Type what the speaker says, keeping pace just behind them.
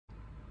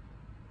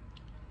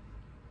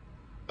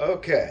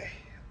Okay,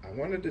 I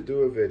wanted to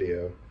do a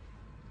video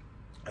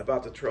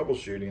about the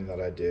troubleshooting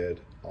that I did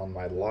on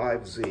my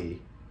Live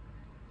Z,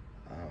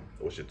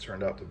 which it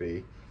turned out to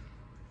be,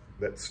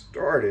 that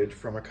started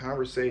from a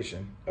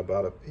conversation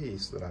about a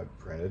piece that I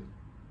printed,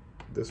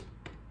 this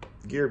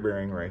gear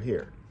bearing right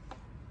here.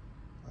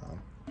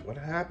 What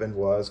happened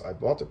was I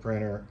bought the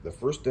printer. The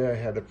first day I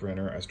had the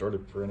printer, I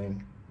started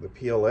printing the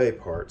PLA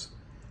parts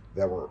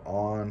that were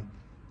on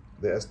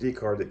the SD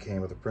card that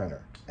came with the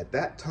printer. At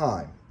that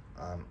time,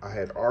 I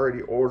had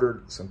already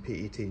ordered some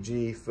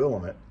PETG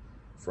filament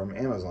from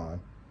Amazon,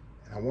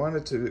 and I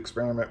wanted to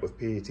experiment with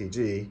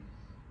PETG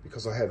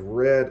because I had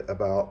read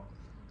about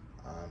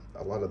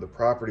a lot of the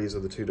properties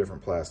of the two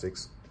different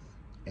plastics,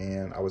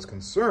 and I was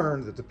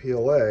concerned that the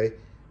PLA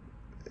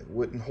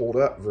wouldn't hold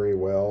up very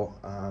well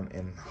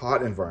in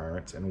hot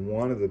environments. And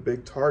one of the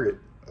big target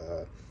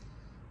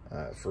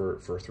for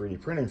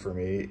 3D printing for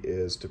me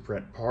is to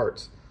print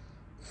parts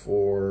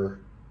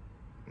for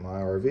my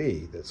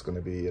RV that's going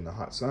to be in the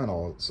hot sun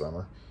all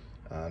summer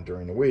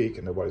during the week,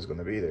 and nobody's going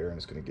to be there, and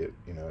it's going to get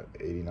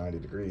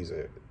 80-90 degrees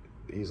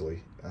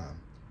easily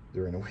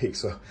during the week.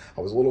 So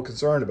I was a little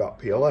concerned about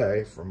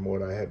PLA from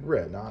what I had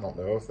read. Now I don't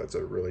know if that's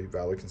a really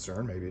valid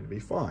concern. Maybe it'd be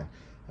fine.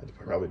 It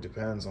probably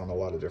depends on a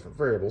lot of different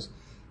variables,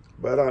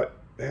 but I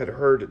had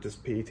heard that this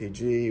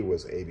PETG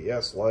was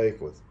ABS-like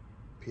with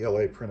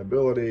PLA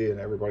printability, and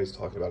everybody's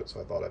talking about it,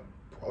 so I thought I'd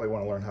probably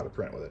want to learn how to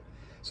print with it.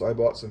 So I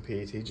bought some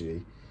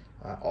PETG.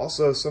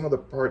 Also, some of the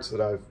parts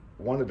that I've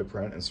wanted to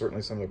print, and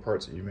certainly some of the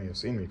parts that you may have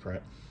seen me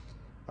print,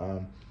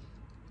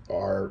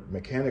 are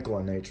mechanical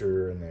in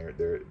nature, and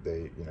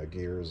they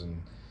gears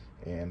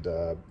and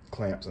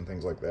clamps and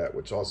things like that,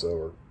 which also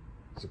are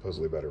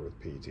supposedly better with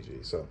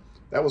PETG. So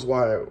that was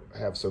why I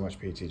have so much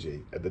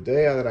PETG. At the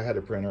day that I had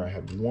a printer, I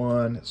had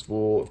one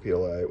spool of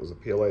PLA. It was a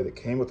PLA that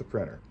came with the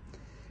printer,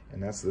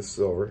 and that's this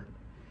silver.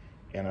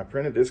 And I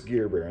printed this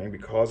gear bearing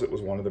because it was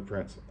one of the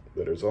prints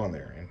that is on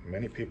there. And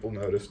many people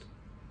noticed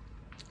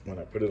when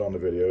I put it on the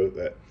video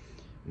that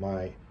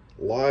my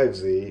Live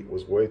Z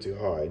was way too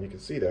high, and you can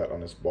see that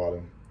on this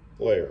bottom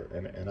layer.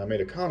 And I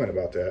made a comment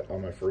about that on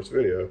my first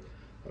video,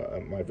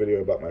 my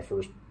video about my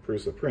first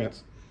Prusa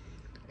prints,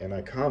 and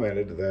I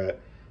commented that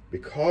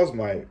because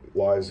my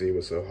Live Z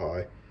was so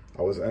high,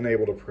 I was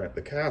unable to print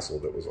the castle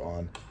that was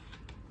on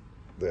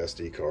the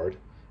SD card,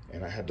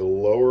 and I had to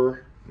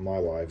lower my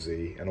Live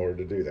Z in order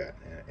to do that.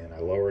 And I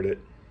lowered it,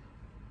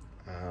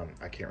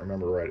 I can't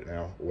remember right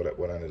now what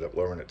I ended up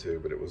lowering it to,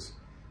 but it was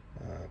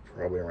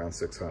probably around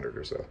 600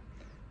 or so.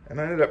 And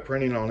I ended up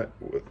printing on it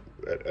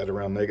at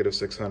around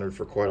 -600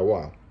 for quite a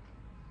while.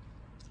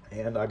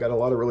 And I got a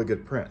lot of really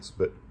good prints,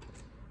 but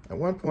at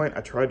one point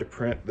I tried to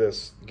print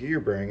this gear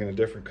bearing in a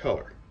different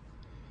color.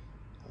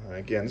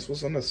 Again, this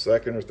was on the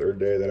second or third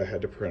day that I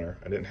had the printer.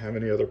 I didn't have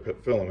any other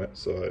filament,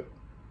 so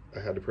I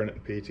had to print it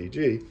in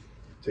PETG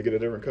to get a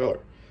different color.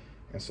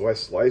 And so I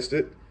sliced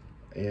it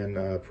in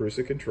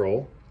Prusa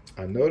Control.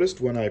 I noticed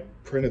when I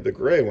printed the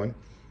gray one,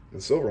 the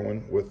silver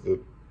one, with the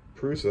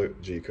Prusa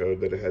G-code,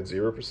 that it had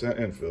 0%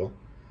 infill.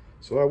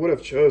 So I would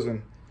have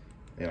chosen,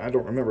 and I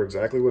don't remember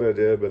exactly what I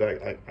did, but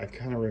I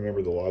kind of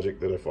remember the logic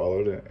that I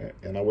followed,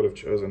 and I would have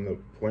chosen the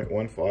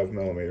 0.15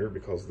 millimeter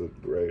because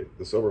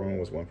the silver one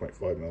was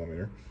 1.5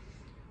 millimeter.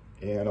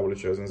 And I would have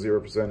chosen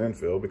 0%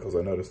 infill because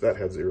I noticed that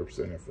had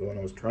 0% infill, and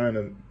I was trying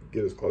to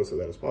get as close to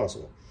that as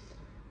possible.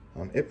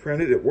 It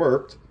printed, it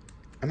worked,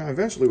 and I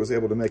eventually was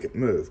able to make it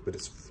move, but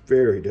it's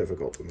very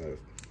difficult to move.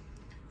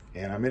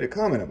 And I made a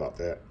comment about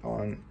that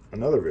on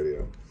another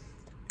video.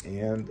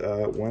 And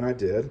when I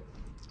did,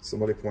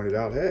 somebody pointed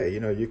out, hey,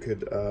 you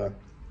could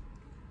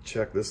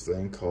check this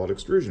thing called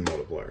extrusion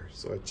multiplier.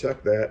 So I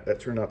checked that. That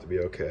turned out to be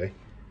okay.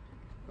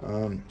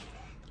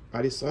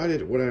 I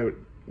decided what I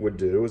would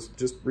do is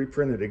just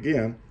reprint it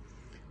again,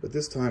 but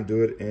this time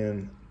do it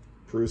in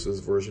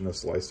Prusa's version of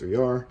Slice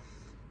 3R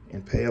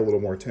and pay a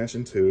little more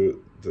attention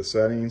to the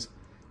settings.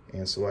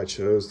 And so I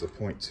chose the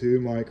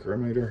 0.2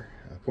 micrometer,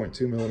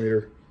 0.2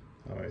 millimeter,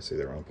 I say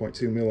that wrong,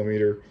 0.2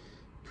 millimeter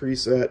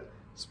preset,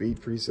 speed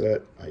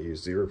preset. I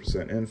used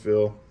 0%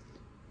 infill,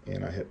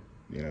 and I hit,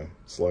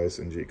 slice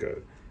and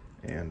G-code.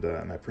 And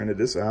I printed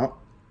this out,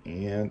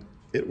 and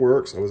it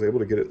works. I was able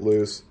to get it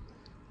loose,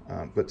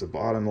 but the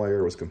bottom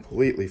layer was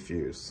completely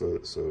fused.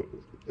 So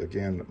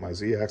again, my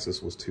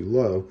Z-axis was too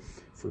low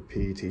for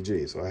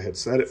PETG. So I had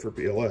set it for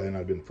PLA, and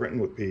I'd been printing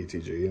with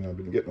PETG, and I've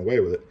been getting away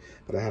with it,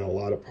 but I had a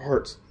lot of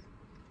parts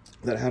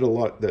that had a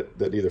lot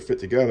that either fit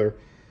together,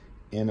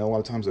 and a lot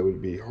of times it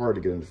would be hard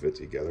to get them to fit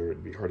together.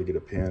 It'd be hard to get a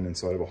pin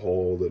inside of a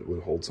hole that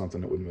would hold something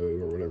that would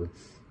move or whatever.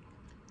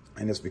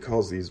 And it's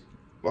because these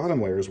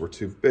bottom layers were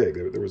too big.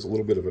 There was a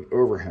little bit of an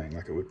overhang,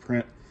 like it would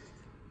print,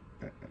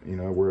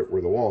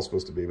 where the wall is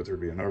supposed to be, but there'd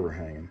be an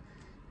overhang.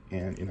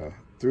 And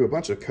through a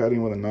bunch of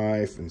cutting with a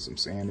knife and some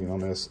sanding on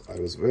this, I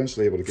was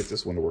eventually able to get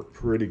this one to work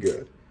pretty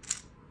good,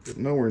 but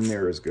nowhere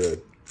near as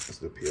good as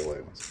the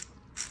PLA ones.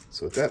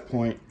 So at that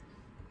point,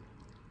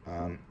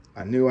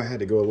 I knew I had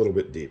to go a little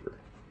bit deeper.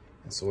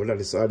 And so what I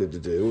decided to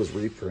do was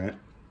reprint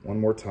one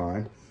more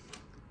time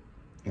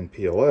in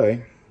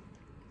PLA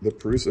the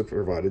Prusa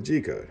provided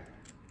G-code.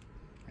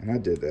 And I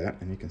did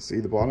that, and you can see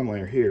the bottom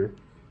layer here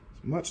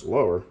is much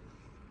lower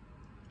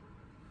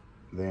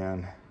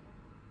than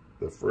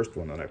the first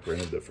one that I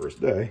printed the first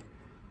day.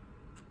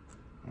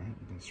 All right,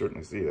 you can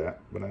certainly see that.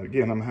 But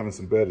again, I'm having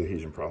some bed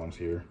adhesion problems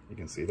here. You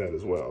can see that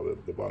as well.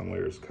 The bottom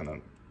layer is kind of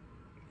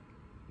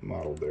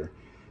modeled there.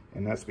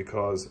 And that's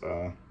because,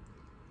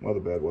 well, the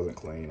bed wasn't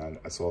clean.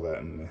 I saw that,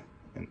 and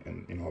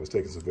you know, I was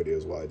taking some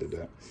videos while I did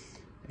that.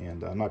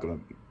 And I'm not going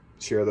to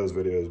share those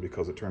videos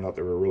because it turned out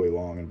they were really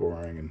long and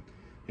boring, and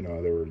you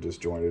know, they were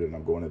disjointed, and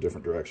I'm going in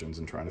different directions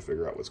and trying to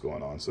figure out what's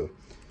going on. So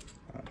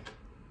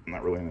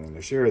not really anything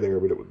to share there,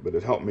 but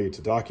it helped me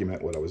to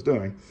document what I was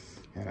doing.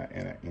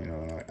 And you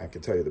know, I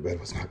can tell you the bed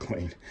was not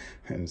clean,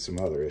 and some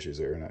other issues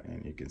there,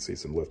 and you can see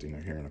some lifting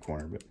here in the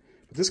corner. But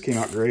this came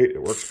out great.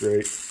 It works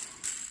great,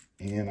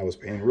 and I was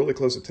paying really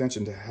close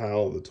attention to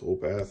how the tool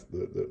path,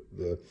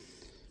 the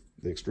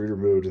extruder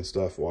moved and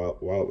stuff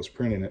while it was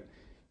printing it,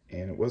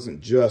 and it wasn't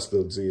just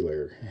the Z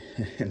layer.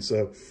 And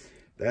so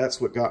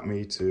that's what got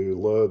me to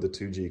load the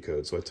 2 G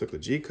codes. So I took the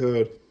G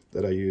code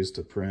that I used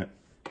to print.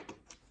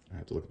 I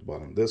have to look at the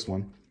bottom of this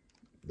one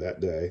that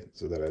day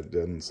so that I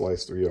didn't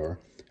slice 3R.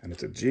 And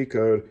it's a G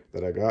code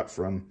that I got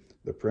from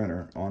the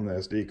printer on the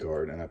SD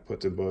card, and I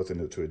put them both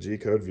into a G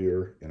code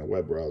viewer in a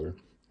web browser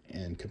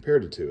and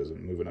compared the two as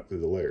I'm moving up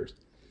through the layers.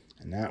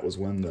 And that was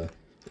when the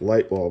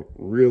light bulb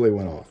really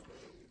went off.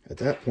 At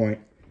that point,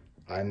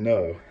 I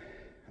knew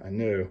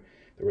there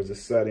was a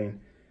setting.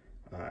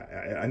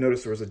 I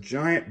noticed there was a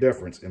giant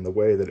difference in the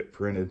way that it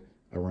printed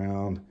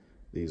around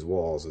these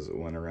walls as it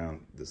went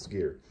around this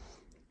gear.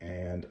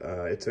 And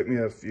it took me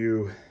a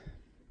few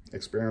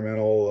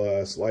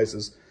experimental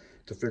slices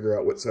to figure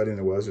out what setting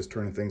it was, just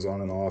turning things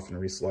on and off and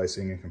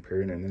reslicing and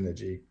comparing it in the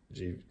G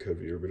code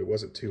viewer. But it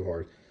wasn't too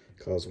hard,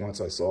 because once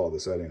I saw the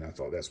setting, I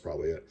thought that's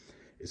probably it.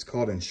 It's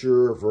called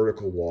Ensure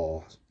Vertical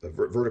Wall,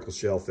 Vertical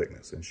Shell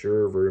Thickness,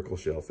 Ensure Vertical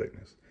Shell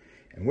Thickness.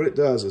 And what it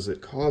does is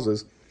it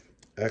causes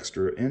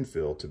extra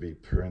infill to be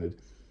printed,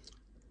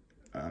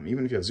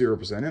 even if you have 0%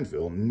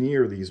 infill,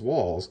 near these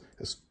walls,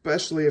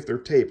 especially if they're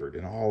tapered.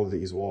 And all of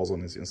these walls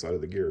on this inside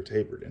of the gear are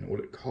tapered. And what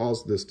it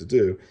caused this to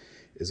do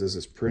is, as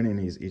it's printing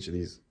each of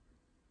these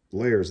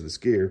layers of this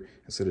gear,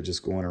 instead of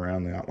just going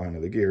around the outline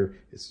of the gear,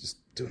 it's just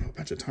doing a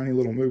bunch of tiny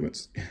little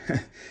movements.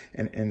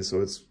 and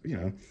so it's, you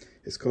know,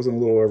 it's causing a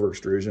little over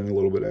extrusion, a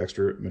little bit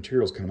extra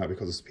materials coming out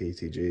because it's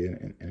PETG,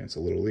 and it's a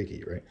little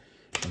leaky, right?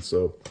 And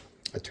so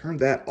I turned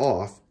that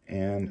off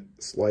and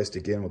sliced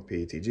again with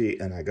PETG,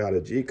 and I got a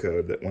G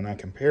code that when I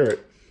compare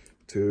it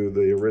to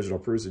the original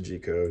Prusa G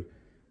code,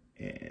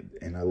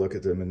 and I look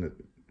at them in the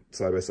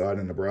side by side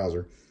in the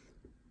browser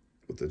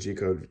with the G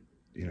code,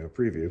 you know,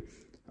 preview,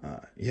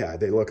 yeah,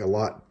 they look a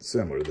lot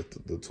similar.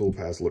 The tool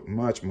paths look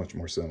much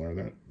more similar.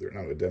 They're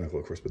not identical,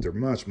 of course, but they're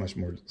much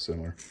more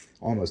similar,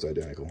 almost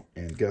identical.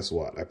 And guess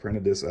what? I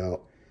printed this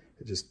out.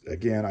 It just,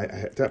 again,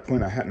 at that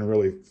point I hadn't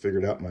really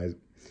figured out my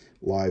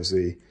Live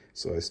Z,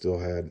 so I still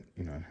had,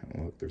 you know,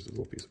 look, there's a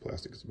little piece of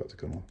plastic that's about to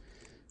come off.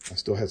 I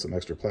still had some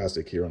extra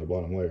plastic here on the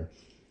bottom layer,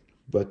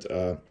 but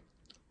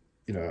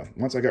you know,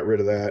 once I got rid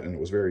of that, and it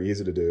was very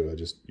easy to do, I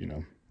just, you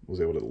know,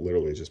 was able to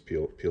literally just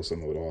peel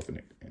some of it off, and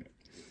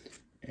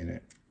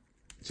it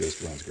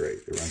just runs great.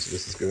 It runs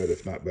just as good,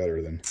 if not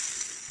better, than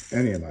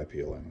any of my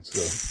PLA.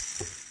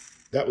 So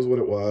that was what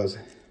it was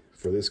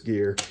for this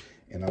gear.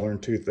 And I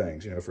learned 2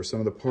 things. You know, for some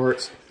of the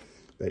parts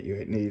that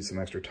you need some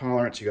extra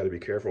tolerance, you got to be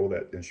careful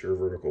that Ensure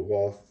Vertical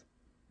Wall,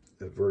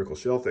 the vertical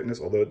shell thickness,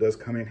 although it does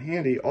come in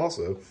handy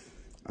also,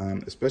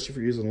 especially if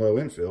you're using low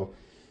infill,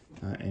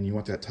 and you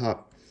want that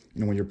top,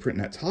 you know, when you're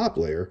printing that top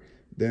layer,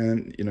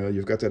 then, you know,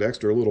 you've got that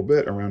extra little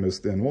bit around those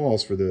thin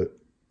walls for the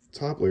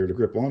top layer to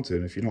grip onto.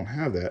 And if you don't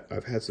have that,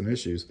 I've had some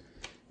issues,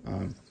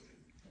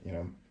 you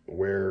know,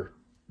 where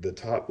the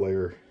top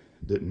layer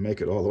didn't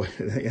make it all the way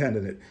to the end,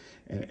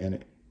 and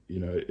it you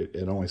know,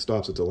 it only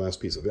stops at the last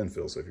piece of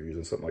infill. So if you're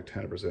using something like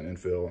 10%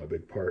 infill on a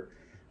big part,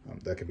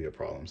 that could be a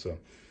problem. So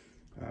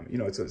you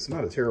know, it's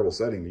not a terrible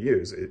setting to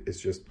use.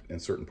 It's just in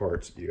certain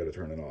parts you got to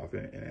turn it off,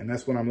 and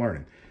that's what I'm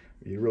learning.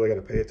 You really got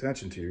to pay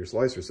attention to your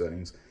slicer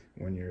settings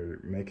when you're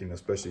making,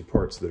 especially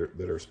parts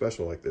that are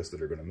special like this,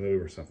 that are going to move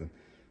or something.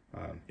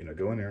 You know,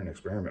 go in there and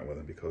experiment with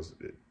them, because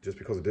just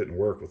because it didn't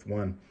work with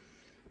one,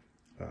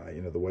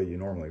 you know, the way you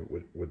normally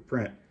would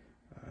print,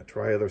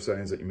 try other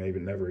settings that you maybe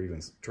never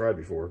even tried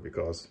before,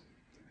 because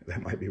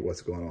that might be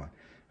what's going on.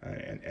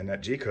 And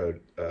that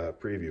G-code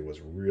preview was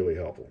really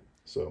helpful.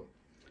 So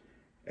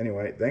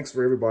anyway, thanks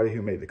for everybody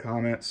who made the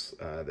comments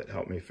that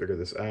helped me figure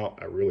this out.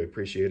 I really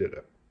appreciate it.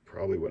 I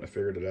probably wouldn't have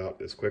figured it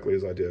out as quickly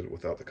as I did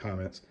without the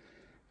comments.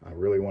 I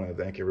really want to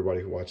thank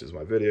everybody who watches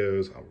my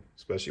videos. I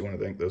especially want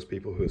to thank those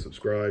people who have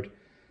subscribed.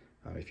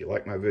 If you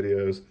like my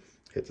videos,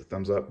 hit the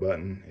thumbs up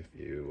button. If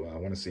you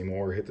want to see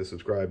more, hit the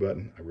subscribe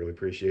button. I really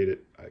appreciate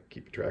it. I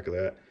keep track of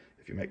that.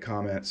 If you make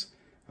comments,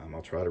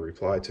 I'll try to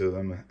reply to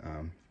them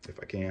if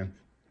I can.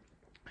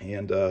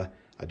 And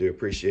I do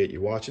appreciate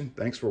you watching.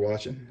 Thanks for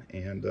watching.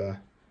 And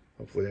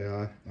hopefully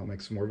I'll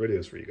make some more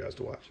videos for you guys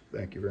to watch.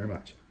 Thank you very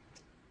much.